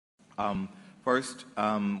First,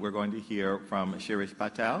 we're going to hear from Shirish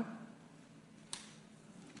Patel.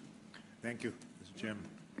 Thank you, Mr. Chairman.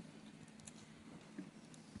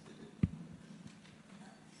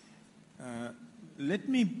 Let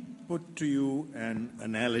me put to you an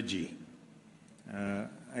analogy.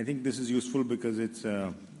 I think this is useful because it's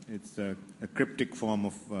a cryptic form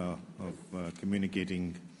of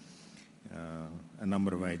communicating a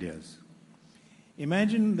number of ideas.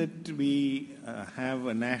 Imagine that we have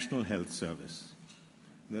a national health service,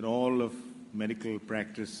 that all of medical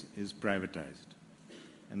practice is privatized,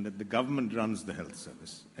 and that the government runs the health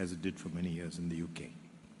service, as it did for many years in the UK.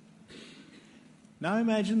 Now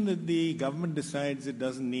imagine that the government decides it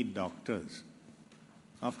doesn't need doctors.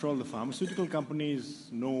 After all, the pharmaceutical companies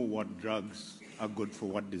know what drugs are good for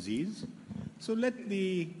what disease, so let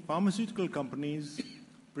the pharmaceutical companies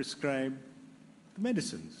prescribe the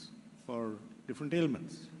medicines for different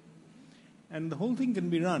ailments. And the whole thing can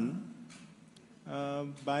be run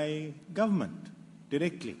by government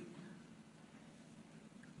directly.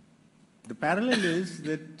 The parallel is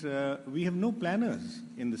that we have no planners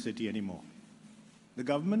in the city anymore. The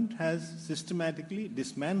government has systematically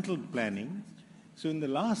dismantled planning. So in the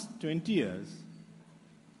last 20 years,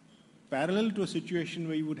 parallel to a situation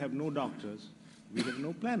where you would have no doctors, we have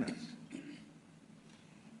no planners.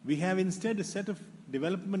 We have instead a set of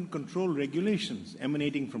development control regulations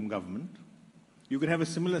emanating from government. You could have a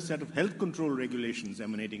similar set of health control regulations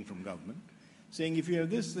emanating from government, saying if you have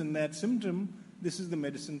this and that symptom, this is the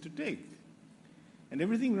medicine to take. And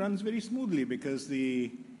everything runs very smoothly because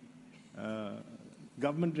the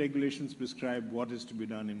government regulations prescribe what is to be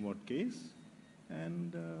done in what case.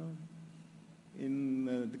 And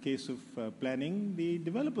in the case of planning, the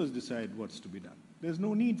developers decide what's to be done. There's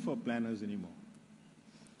no need for planners anymore.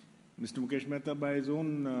 Mr. Mukesh Mehta, by his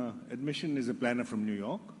own admission, is a planner from New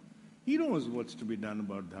York. He knows what's to be done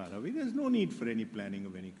about Dharavi. There's no need for any planning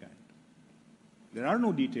of any kind. There are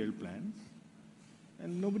no detailed plans,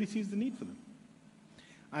 and nobody sees the need for them.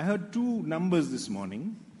 I heard two numbers this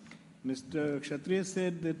morning. Mr. Kshatriya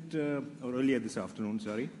said that, or earlier this afternoon,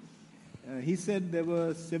 sorry, he said there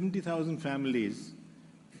were 70,000 families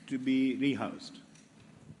to be rehoused.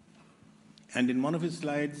 And in one of his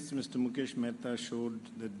slides, Mr. Mukesh Mehta showed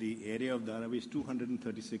that the area of Dharavi is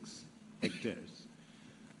 236 hectares.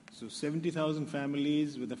 So 70,000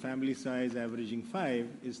 families with a family size averaging 5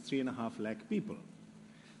 is 3.5 lakh people.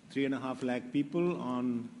 3.5 lakh people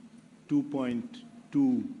on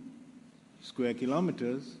 2.2 square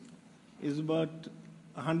kilometers is about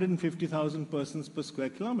 150,000 persons per square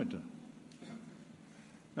kilometer.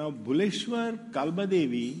 Now, Bhuleshwar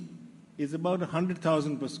Kalbadevi is about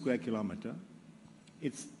 100,000 per square kilometer.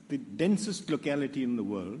 It's the densest locality in the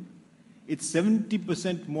world. It's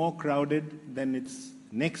 70% more crowded than its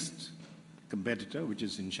next competitor, which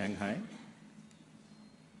is in Shanghai,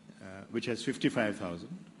 which has 55,000.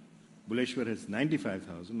 Bhuleshwar has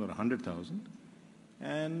 95,000 or 100,000.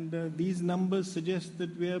 And these numbers suggest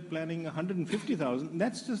that we are planning 150,000.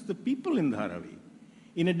 That's just the people in Dharavi.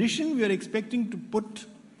 In addition, we are expecting to put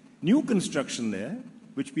new construction there,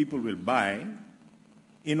 which people will buy,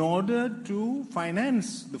 in order to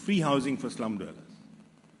finance the free housing for slum dwellers.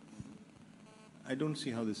 I don't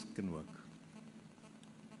see how this can work.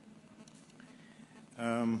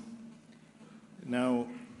 Now,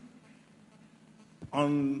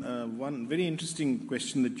 on one very interesting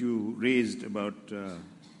question that you raised about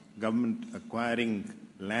government acquiring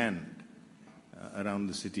land around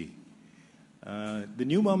the city. The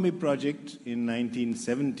New Bombay project in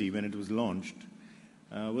 1970, when it was launched,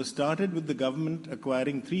 was started with the government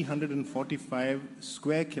acquiring 345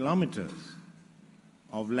 square kilometers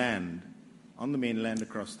of land on the mainland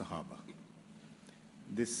across the harbour.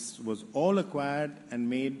 This was all acquired and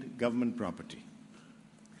made government property.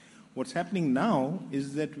 What's happening now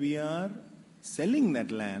is that we are selling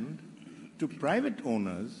that land to private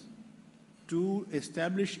owners to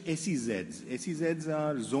establish SEZs. SEZs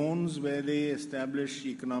are zones where they establish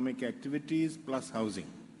economic activities plus housing.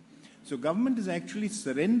 So government is actually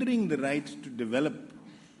surrendering the right to develop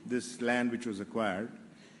this land which was acquired,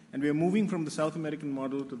 and we are moving from the South American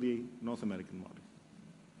model to the North American model.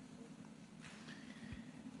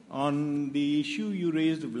 On the issue you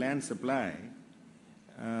raised of land supply,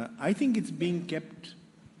 I think it's being kept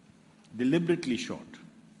deliberately short.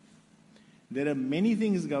 There are many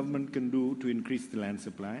things government can do to increase the land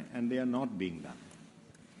supply, and they are not being done.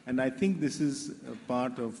 And I think this is a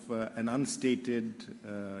part of an unstated,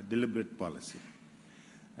 deliberate policy.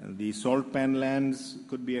 The salt pan lands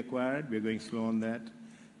could be acquired. We're going slow on that.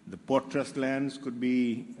 The port trust lands could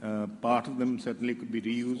be, part of them certainly could be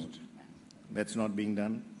reused. That's not being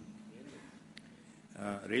done.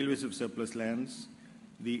 railways have surplus lands.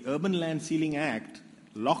 The Urban Land Ceiling Act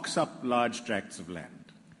locks up large tracts of land.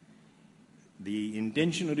 The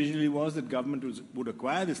intention originally was that government would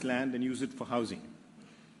acquire this land and use it for housing.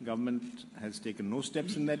 Government has taken no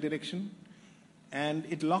steps in that direction, and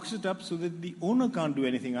it locks it up so that the owner can't do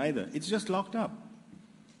anything either. It's just locked up.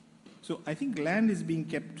 So I think land is being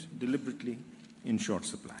kept deliberately in short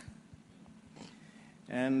supply.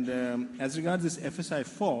 And as regards this FSI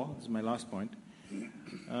 4, this is my last point,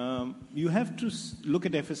 you have to look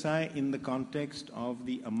at FSI in the context of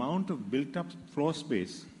the amount of built-up floor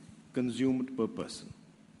space consumed per person.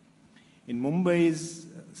 In Mumbai's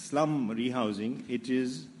slum rehousing, it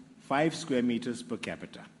is 5 square meters per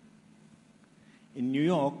capita. In New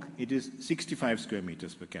York, it is 65 square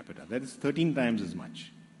meters per capita. That is 13 times as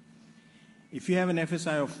much. If you have an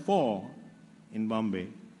FSI of 4 in Bombay,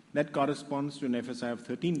 that corresponds to an FSI of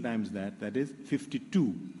 13 times that. That is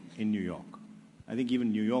 52 in New York. I think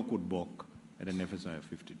even New York would balk at an FSI of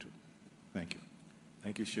 52. Thank you.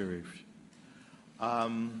 Thank you, Sharif.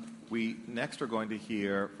 We next are going to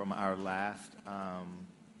hear from our last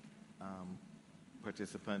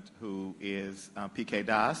participant, who is P.K.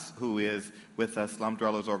 Das, who is with the Slum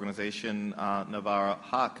Dwellers Organization, Navara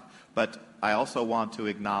Haq. But I also want to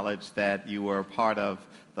acknowledge that you were part of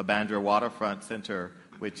the Bandra Waterfront Center,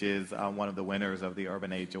 which is one of the winners of the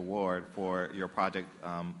Urban Age Award for your project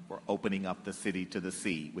for opening up the city to the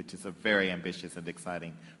sea, which is a very ambitious and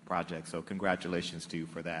exciting project. So congratulations to you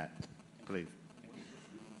for that. Please.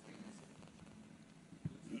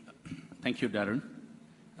 Thank you, Darren.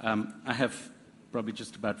 I have probably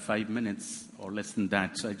just about 5 minutes or less than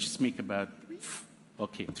that, so I just make about,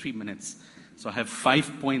 3 minutes. So I have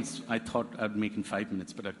 5 points I thought I'd make in 5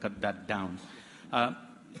 minutes, but I cut that down.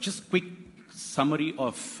 Just quick summary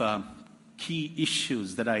of key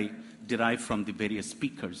issues that I derive from the various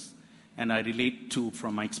speakers and I relate to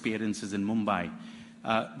from my experiences in Mumbai.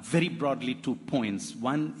 Very broadly, 2 points.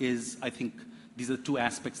 One is, I think these are 2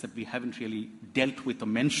 aspects that we haven't really dealt with or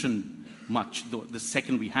mentioned much, though the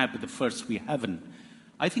second we have, but the first we haven't.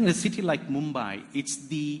 I think in a city like Mumbai, it's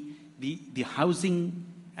the housing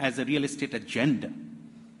as a real estate agenda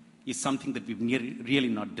is something that we've really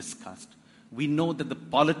not discussed. We know that the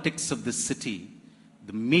politics of the city,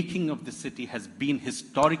 the making of the city has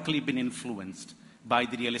historically been influenced by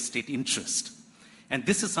the real estate interest. And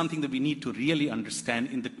this is something that we need to really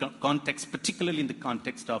understand in the context, particularly in the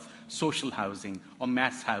context of social housing or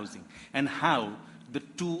mass housing, and how the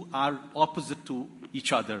two are opposite to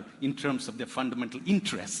each other in terms of their fundamental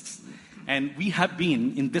interests. And we have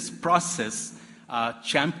been in this process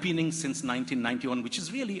championing since 1991, which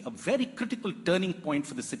is really a very critical turning point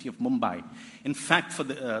for the city of Mumbai. In fact, for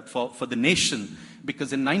the nation,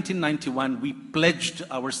 because in 1991 we pledged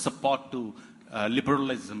our support to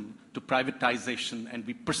liberalism, to privatization, and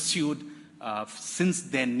we pursued since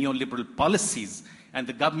then neoliberal policies. And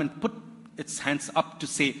the government put its hands up to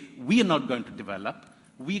say, we are not going to develop,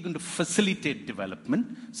 we are going to facilitate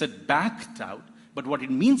development. So it backed out. But what it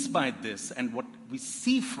means by this, and what we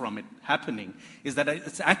see from it happening, is that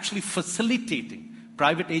it's actually facilitating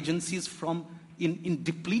private agencies in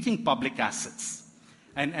depleting public assets.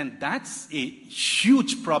 And that's a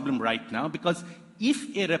huge problem right now, because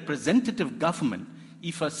if a representative government,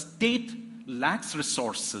 if a state lacks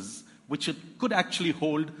resources, which it could actually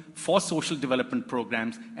hold for social development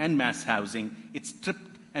programs and mass housing, it's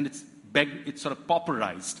stripped and it's sort of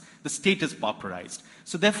pauperized. The state is pauperized.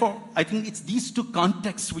 So therefore, I think it's these 2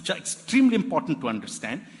 contexts which are extremely important to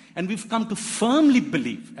understand. And we've come to firmly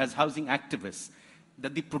believe, as housing activists,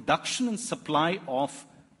 that the production and supply of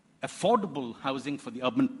affordable housing for the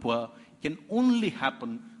urban poor can only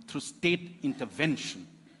happen through state intervention,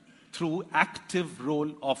 through active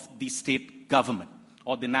role of the state government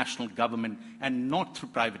or the national government, and not through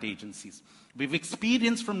private agencies. We've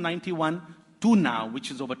experienced from 91 to now, which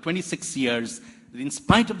is over 26 years, in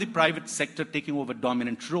spite of the private sector taking over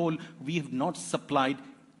dominant role, we have not supplied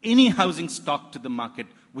any housing stock to the market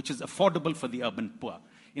which is affordable for the urban poor.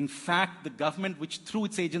 In fact, the government, which through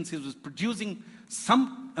its agencies was producing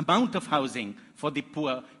some amount of housing for the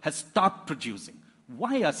poor, has stopped producing.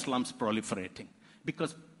 Why are slums proliferating?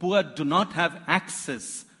 Because poor do not have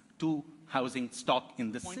access to housing stock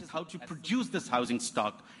in the city. How to produce this housing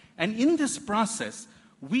stock. And in this process,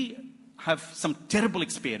 we have some terrible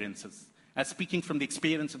experiences. As speaking from the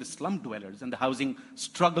experience of the slum dwellers and the housing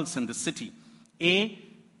struggles in the city.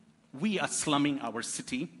 We are slumming our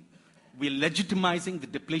city. We are legitimizing the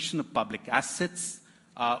depletion of public assets.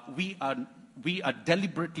 We are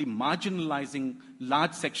deliberately marginalizing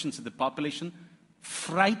large sections of the population,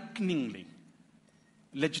 frighteningly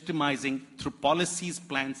legitimizing through policies,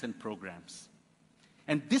 plans, and programs.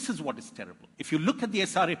 And this is what is terrible. If you look at the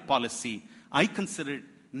SRA policy, I consider it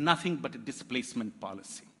nothing but a displacement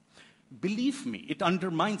policy. Believe me, it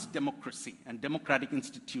undermines democracy and democratic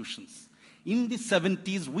institutions. In the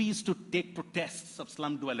 70s, we used to take protests of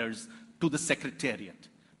slum dwellers to the secretariat,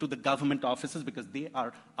 to the government offices, because they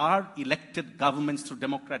are our elected governments through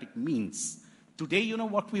democratic means. Today, you know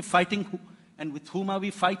what we're fighting, and with whom are we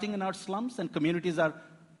fighting in our slums and communities are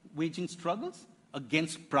waging struggles?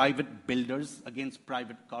 Against private builders, against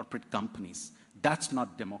private corporate companies. That's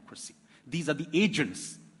not democracy. These are the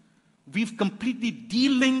agents. We've completely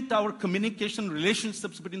de-linked our communication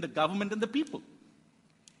relationships between the government and the people.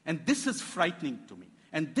 And this is frightening to me.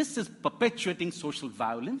 And this is perpetuating social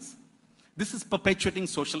violence. This is perpetuating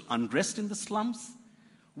social unrest in the slums.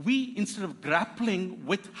 We, instead of grappling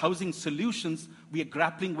with housing solutions, we are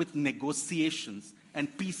grappling with negotiations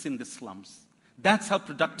and peace in the slums. That's how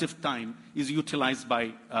productive time is utilized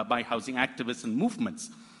by housing activists and movements.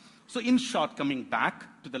 So in short, coming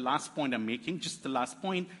back to the last point I'm making, just the last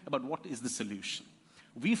point about what is the solution.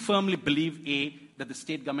 We firmly believe, A, that the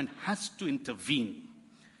state government has to intervene,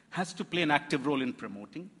 has to play an active role in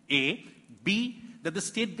promoting, A. B, that the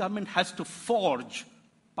state government has to forge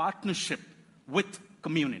partnership with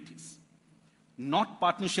communities. Not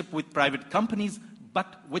partnership with private companies,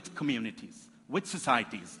 but with communities, with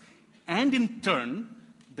societies. And in turn,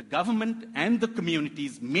 the government and the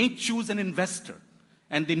communities may choose an investor.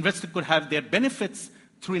 And the investor could have their benefits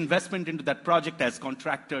through investment into that project as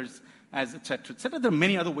contractors, as et cetera, et cetera. There are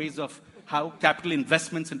many other ways of how capital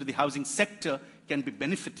investments into the housing sector can be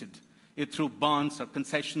benefited through bonds or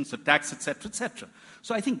concessions or tax, et cetera, et cetera.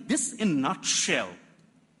 So I think this, in a nutshell,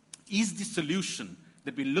 is the solution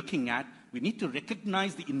that we're looking at. We need to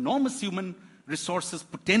recognize the enormous human resources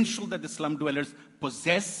potential that the slum dwellers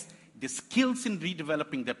possess, the skills in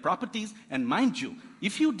redeveloping their properties. And mind you,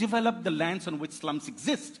 if you develop the lands on which slums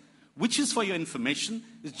exist, which is, for your information,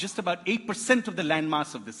 is just about 8% of the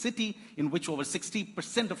landmass of the city, in which over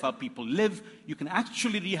 60% of our people live, you can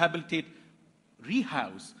actually rehabilitate,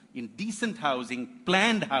 rehouse in decent housing,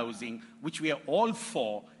 planned housing, which we are all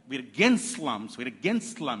for. We're against slums, we're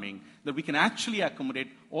against slumming, that we can actually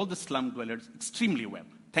accommodate all the slum dwellers extremely well.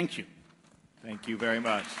 Thank you. Thank you very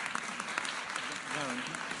much.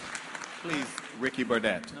 Please, Ricky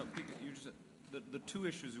Burdett. No, you just, the two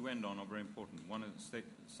issues you end on are very important. One is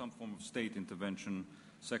some form of state intervention,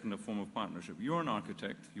 second, a form of partnership. You're an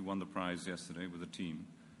architect. You won the prize yesterday with a team.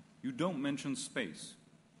 You don't mention space.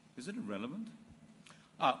 Is it irrelevant?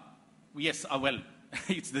 Yes, well,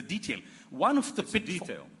 it's the detail. One of the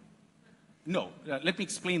detail. No, let me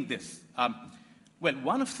explain this. Well,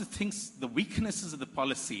 one of the things, the weaknesses of the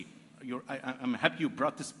policy, I'm happy you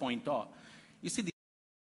brought this point up. You see, the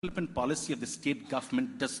development policy of the state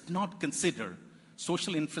government does not consider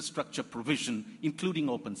social infrastructure provision, including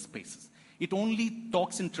open spaces. It only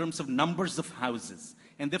talks in terms of numbers of houses.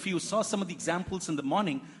 And therefore, you saw some of the examples in the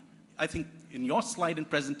morning. I think in your slide and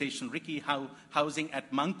presentation, Ricky, how housing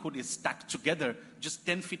at Mankhood is stacked together, just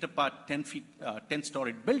 10 feet apart,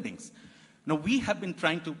 10-storied buildings. Now, we have been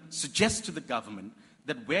trying to suggest to the government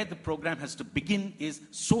that where the program has to begin is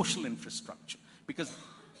social infrastructure, because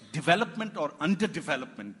development or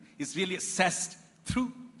underdevelopment is really assessed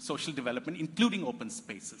through social development, including open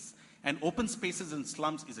spaces. And open spaces in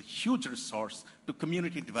slums is a huge resource to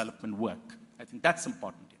community development work. I think that's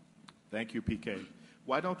important. Thank you, PK.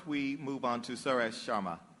 Why don't we move on to Suresh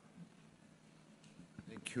Sharma?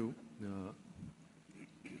 Thank you.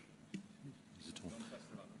 Is it on?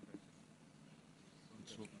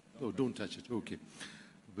 Oh, don't touch it. Okay.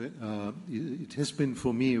 It has been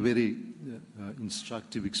for me a very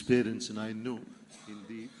instructive experience, and I know in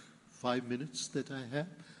the 5 minutes that I have,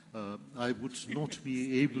 I would not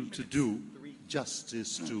be able to do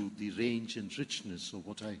justice to the range and richness of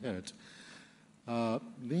what I heard.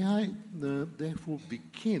 May I therefore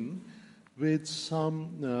begin with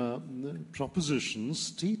some propositions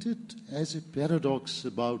stated as a paradox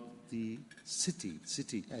about the city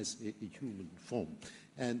as a human form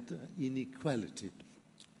and inequality.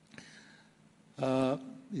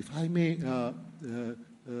 If I may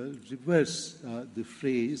reverse the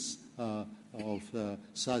phrase of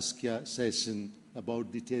Saskia Session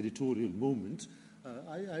about the territorial movement,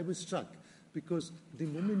 I was struck because the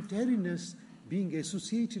momentariness being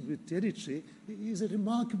associated with territory is a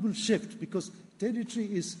remarkable shift, because territory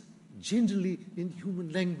is generally, in human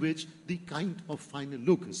language, the kind of final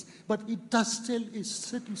locus. But it does tell a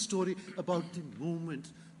certain story about the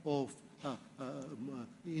movement of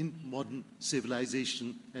in modern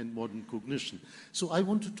civilization and modern cognition. So I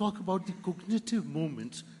want to talk about the cognitive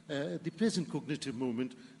moment, the present cognitive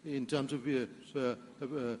moment, in terms of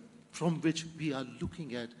from which we are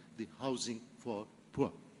looking at the housing for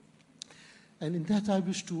poor. And in that I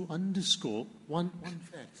wish to underscore one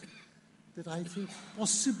fact that I think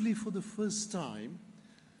possibly for the first time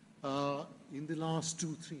in the last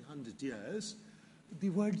 200-300 years, the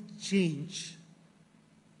word change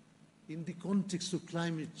in the context of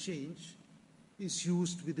climate change is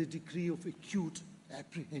used with a degree of acute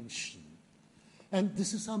apprehension. And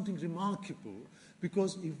this is something remarkable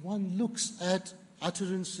because if one looks at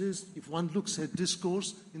utterances, if one looks at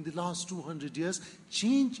discourse in the last 200 years,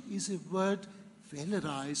 change is a word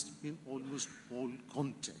valorized in almost all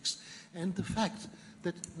contexts. And the fact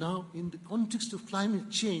that now in the context of climate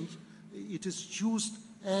change, it is used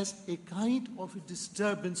as a kind of a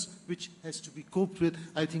disturbance which has to be coped with,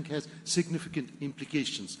 I think has significant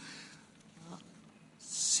implications.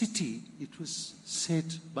 City, it was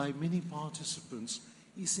said by many participants,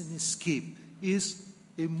 is an escape, is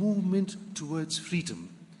a movement towards freedom.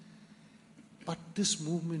 But this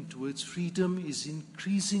movement towards freedom is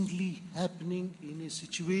increasingly happening in a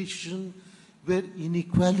situation where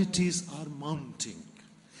inequalities are mounting.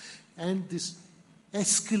 And this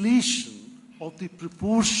escalation of the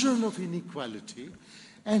proportion of inequality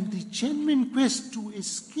and the genuine quest to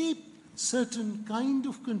escape certain kind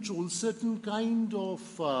of control, certain kind of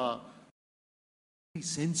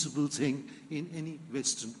sensible thing in any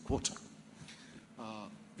Western quarter.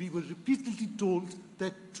 We were repeatedly told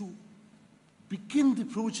that to begin the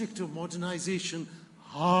project of modernization,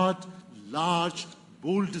 hard, large,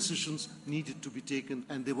 bold decisions needed to be taken,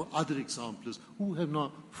 and there were other examples who have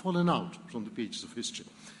now fallen out from the pages of history.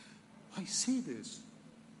 I say this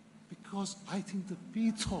because I think the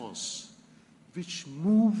pathos which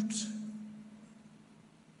moved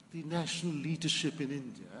the national leadership in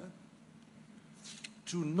India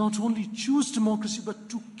to not only choose democracy but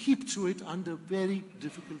to keep to it under very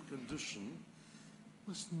difficult conditions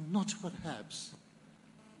was not perhaps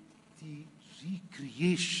the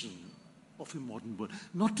recreation of a modern world.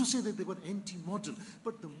 Not to say that they were anti-modern,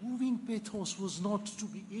 but the moving pathos was not to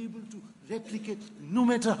be able to replicate, no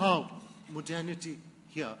matter how, modernity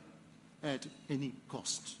here at any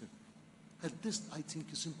cost. And this, I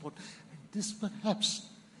think, is important. And this perhaps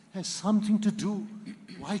has something to do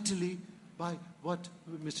vitally by what,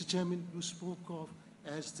 Mr. Chairman, you spoke of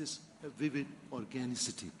as this vivid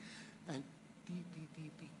organicity. And the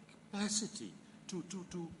capacity to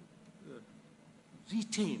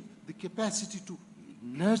retain, the capacity to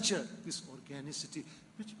nurture this organicity,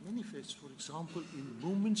 which manifests, for example, in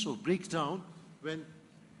moments of breakdown when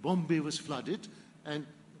Bombay was flooded and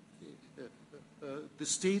the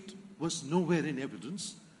state was nowhere in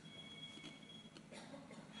evidence,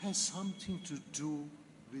 has something to do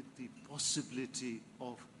with the possibility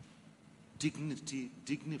of dignity,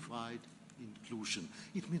 dignified inclusion.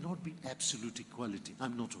 It may not be absolute equality.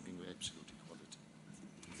 I'm not talking about absolute equality.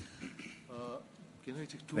 Can I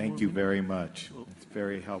take two more Thank you minutes? very much. It's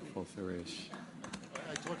very helpful, Suresh.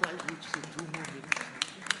 I thought I would say 2 more minutes.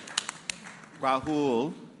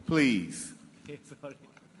 Rahul, please. Sorry.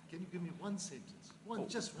 Can you give me one sentence?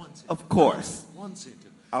 Just one sentence. Of course. One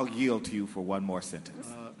sentence. I'll yield to you for one more sentence.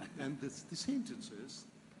 And the sentence is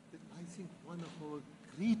that I think one of our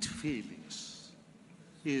great failings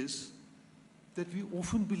is that we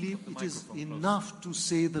often believe it is enough to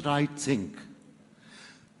say the right thing.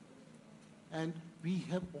 And we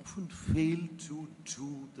have often failed to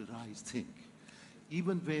do the right thing,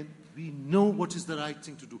 even when we know what is the right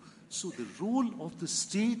thing to do. So the role of the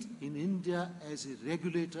state in India as a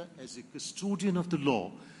regulator, as a custodian of the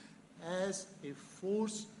law, as a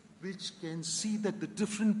force which can see that the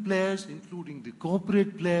different players, including the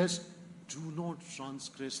corporate players, do not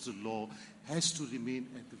transgress the law, has to remain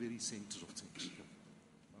at the very center of things.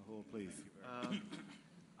 Rahul, please.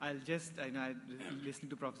 I'll just, listening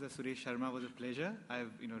to Professor Suresh Sharma was a pleasure. I've,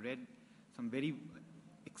 read some very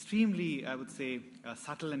extremely, I would say,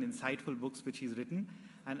 subtle and insightful books which he's written.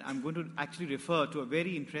 And I'm going to actually refer to a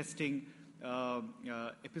very interesting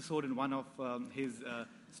episode in one of his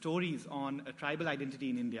stories on tribal identity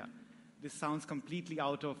in India. This sounds completely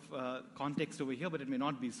out of context over here, but it may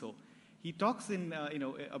not be so. He talks in,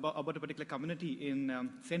 about a particular community in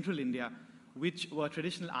central India, which were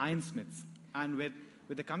traditional ironsmiths. And with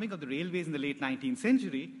the coming of the railways in the late 19th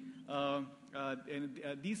century,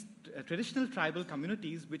 these traditional tribal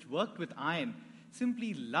communities which worked with iron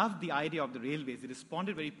simply loved the idea of the railways. They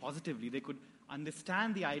responded very positively. They could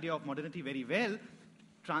understand the idea of modernity very well,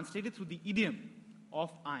 translated through the idiom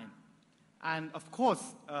of iron. And of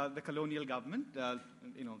course, the colonial government,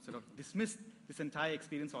 sort of dismissed this entire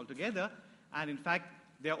experience altogether. And in fact,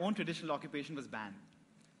 their own traditional occupation was banned.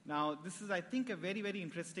 Now, this is, I think, a very, very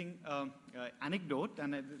interesting anecdote,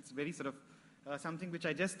 and it's very sort of something which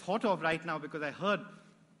I just thought of right now because I heard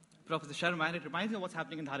Professor Sharma, and it reminds me of what's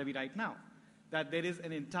happening in Dharavi right now, that there is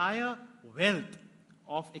an entire wealth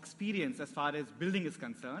of experience as far as building is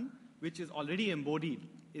concerned, which is already embodied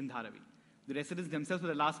in Dharavi. The residents themselves for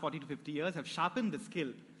the last 40 to 50 years have sharpened the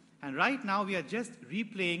skill. And right now we are just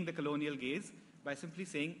replaying the colonial gaze by simply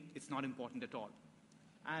saying it's not important at all.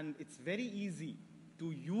 And it's very easy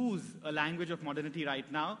to use a language of modernity right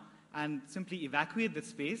now and simply evacuate the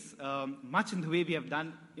space, much in the way we have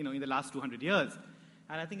done in the last 200 years.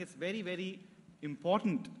 And I think it's very, very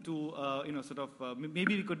important to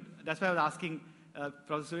maybe we could, that's why I was asking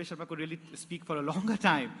Professor Suresh Sharma could really speak for a longer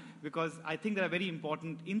time, because I think there are very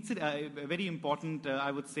important,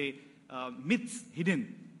 I would say, myths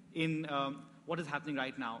hidden in what is happening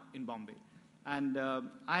right now in Bombay. And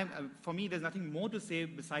for me, there's nothing more to say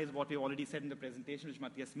besides what we've already said in the presentation which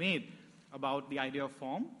Matthias made about the idea of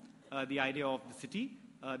form, the idea of the city,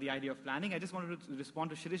 the idea of planning. I just wanted to respond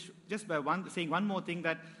to Shirish just by saying one more thing,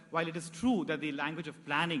 that while it is true that the language of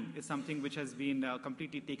planning is something which has been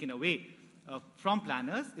completely taken away from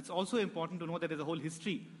planners, it's also important to know that there's a whole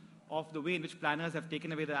history of the way in which planners have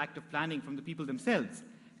taken away the act of planning from the people themselves.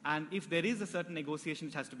 And if there is a certain negotiation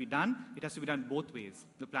which has to be done, it has to be done both ways.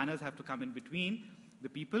 The planners have to come in between the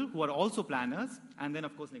people who are also planners, and then,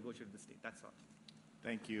 of course, negotiate with the state. That's all.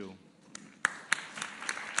 Thank you.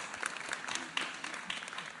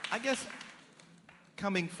 I guess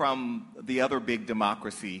coming from the other big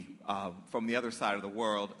democracy, from the other side of the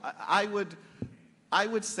world, I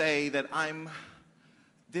would say that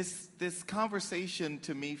this conversation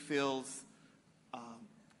to me feels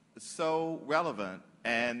so relevant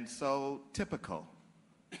and so typical.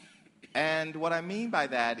 And what I mean by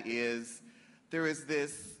that is there is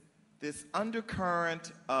this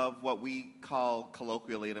undercurrent of what we call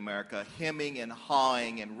colloquially in America hemming and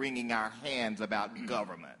hawing and wringing our hands about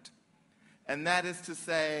government. And that is to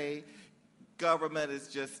say, government is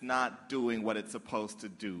just not doing what it's supposed to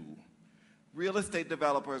do. Real estate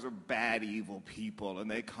developers are bad, evil people, and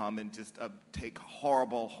they come and just take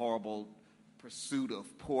horrible, horrible pursuit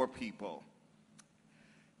of poor people.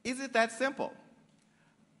 Is it that simple?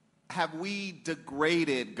 Have we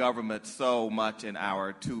degraded government so much in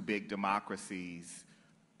our two big democracies?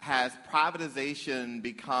 Has privatization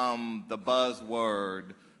become the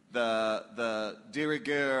buzzword, the de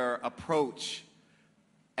rigueur approach?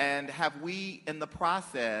 And have we, in the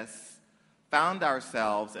process, found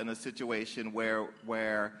ourselves in a situation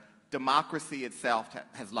where democracy itself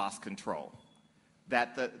has lost control?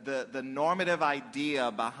 That the normative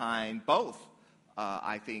idea behind both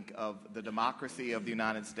I think, of the democracy of the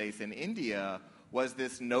United States and India was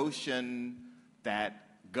this notion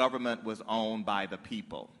that government was owned by the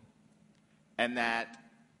people, and that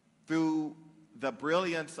through the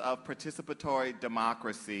brilliance of participatory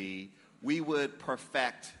democracy, we would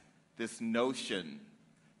perfect this notion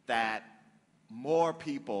that more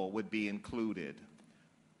people would be included,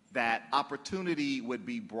 that opportunity would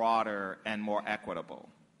be broader and more equitable.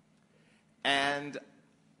 And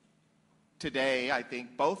today, I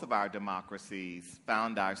think both of our democracies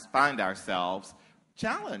find ourselves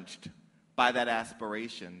challenged by that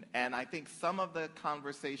aspiration. And I think some of the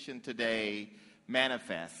conversation today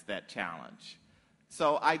manifests that challenge.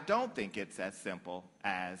 So I don't think it's as simple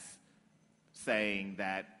as saying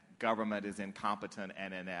that government is incompetent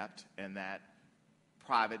and inept and that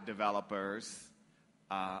private developers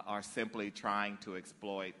are simply trying to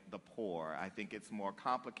exploit the poor. I think it's more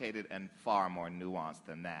complicated and far more nuanced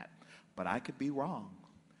than that. But I could be wrong.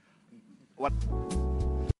 What?